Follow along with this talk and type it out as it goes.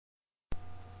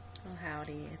Well,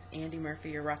 howdy, it's Andye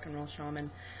Murphy, your rock and roll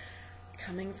shaman,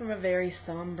 coming from a very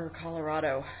somber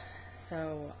Colorado.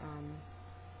 So,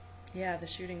 yeah, the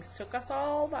shootings took us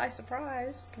all by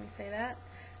surprise. Can we say that?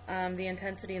 The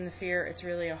intensity and the fear, it's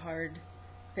really a hard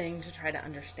thing to try to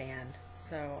understand.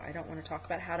 So I don't want to talk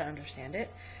about how to understand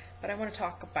it, but I want to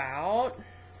talk about,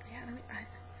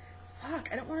 I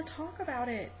don't want to talk about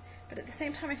it. But at the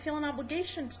same time, I feel an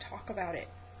obligation to talk about it.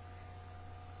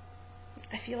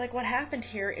 I feel like what happened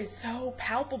here is so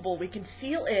palpable. We can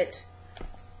feel it.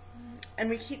 And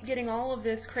we keep getting all of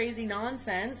this crazy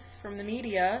nonsense from the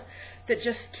media that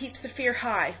just keeps the fear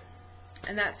high.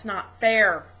 And that's not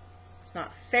fair. It's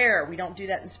not fair. We don't do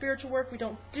that in spiritual work. We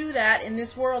don't do that in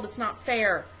this world. It's not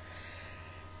fair.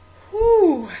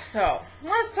 Whew. So,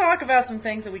 let's talk about some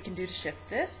things that we can do to shift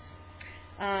this.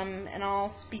 And I'll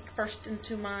speak first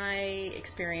into my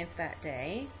experience that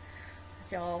day.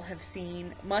 If y'all have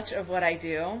seen much of what I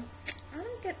do, I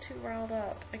don't get too riled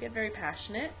up. I get very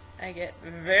passionate. I get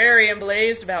very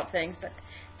emblazed about things, but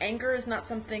anger is not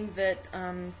something that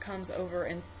comes over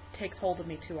and takes hold of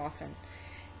me too often.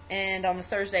 And on the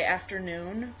Thursday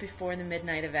afternoon before the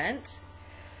midnight event,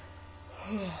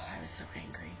 I was so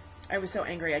angry. I was so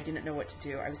angry I didn't know what to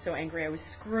do. I was so angry I was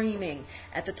screaming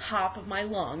at the top of my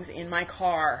lungs in my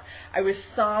car. I was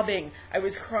sobbing. I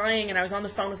was crying, and I was on the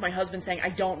phone with my husband saying, I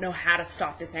don't know how to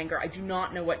stop this anger. I do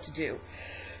not know what to do.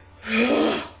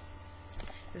 It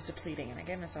was depleting, and I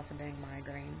gave myself a dang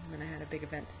migraine. And I had a big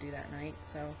event to do that night,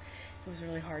 so it was a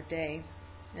really hard day.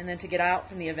 And then to get out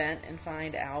from the event and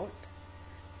find out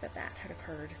that that had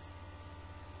occurred.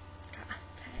 God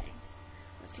dang.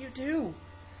 What do you do?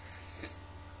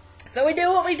 So we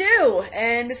do what we do,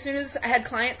 and as soon as I had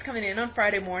clients coming in on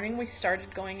Friday morning, we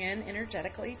started going in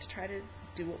energetically to try to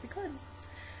do what we could,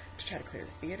 to try to clear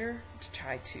the theater, to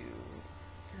try to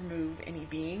remove any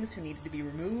beings who needed to be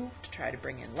removed, to try to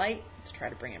bring in light, to try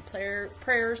to bring in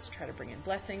prayers, to try to bring in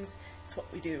blessings. It's what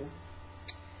we do.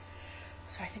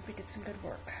 So I think we did some good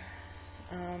work,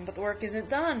 but the work isn't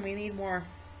done. We need more.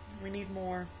 We need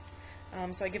more.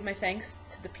 So I give my thanks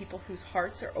to the people whose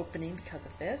hearts are opening because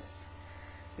of this.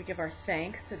 We give our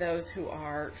thanks to those who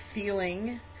are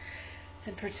feeling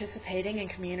and participating in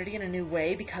community in a new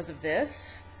way because of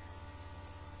this.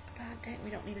 God dang,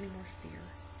 we don't need any more fear.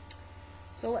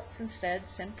 So let's instead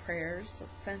send prayers,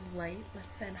 let's send light,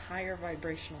 let's send higher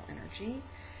vibrational energy.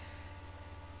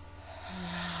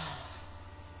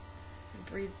 And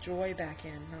breathe joy back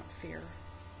in, not fear.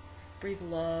 Breathe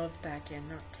love back in,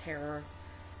 not terror.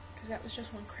 Because that was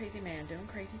just one crazy man doing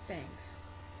crazy things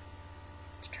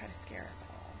to try to scare us all.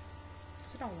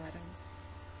 So don't let him.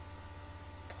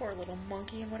 Poor little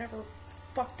monkey, in whatever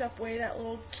fucked up way that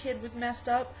little kid was messed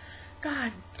up.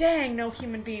 God dang, no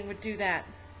human being would do that.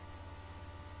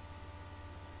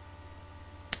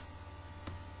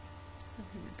 No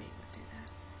human being would do that.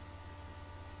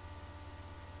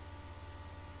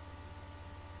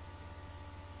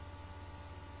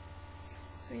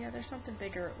 So yeah, there's something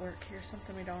bigger at work here,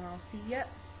 something we don't all see yet,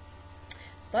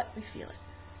 but we feel it.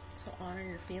 So honor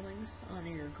your feelings,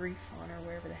 honor your grief, honor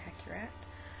wherever the heck you're at.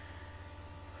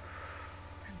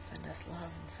 And send us love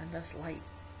and send us light.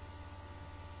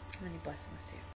 Many blessings to you.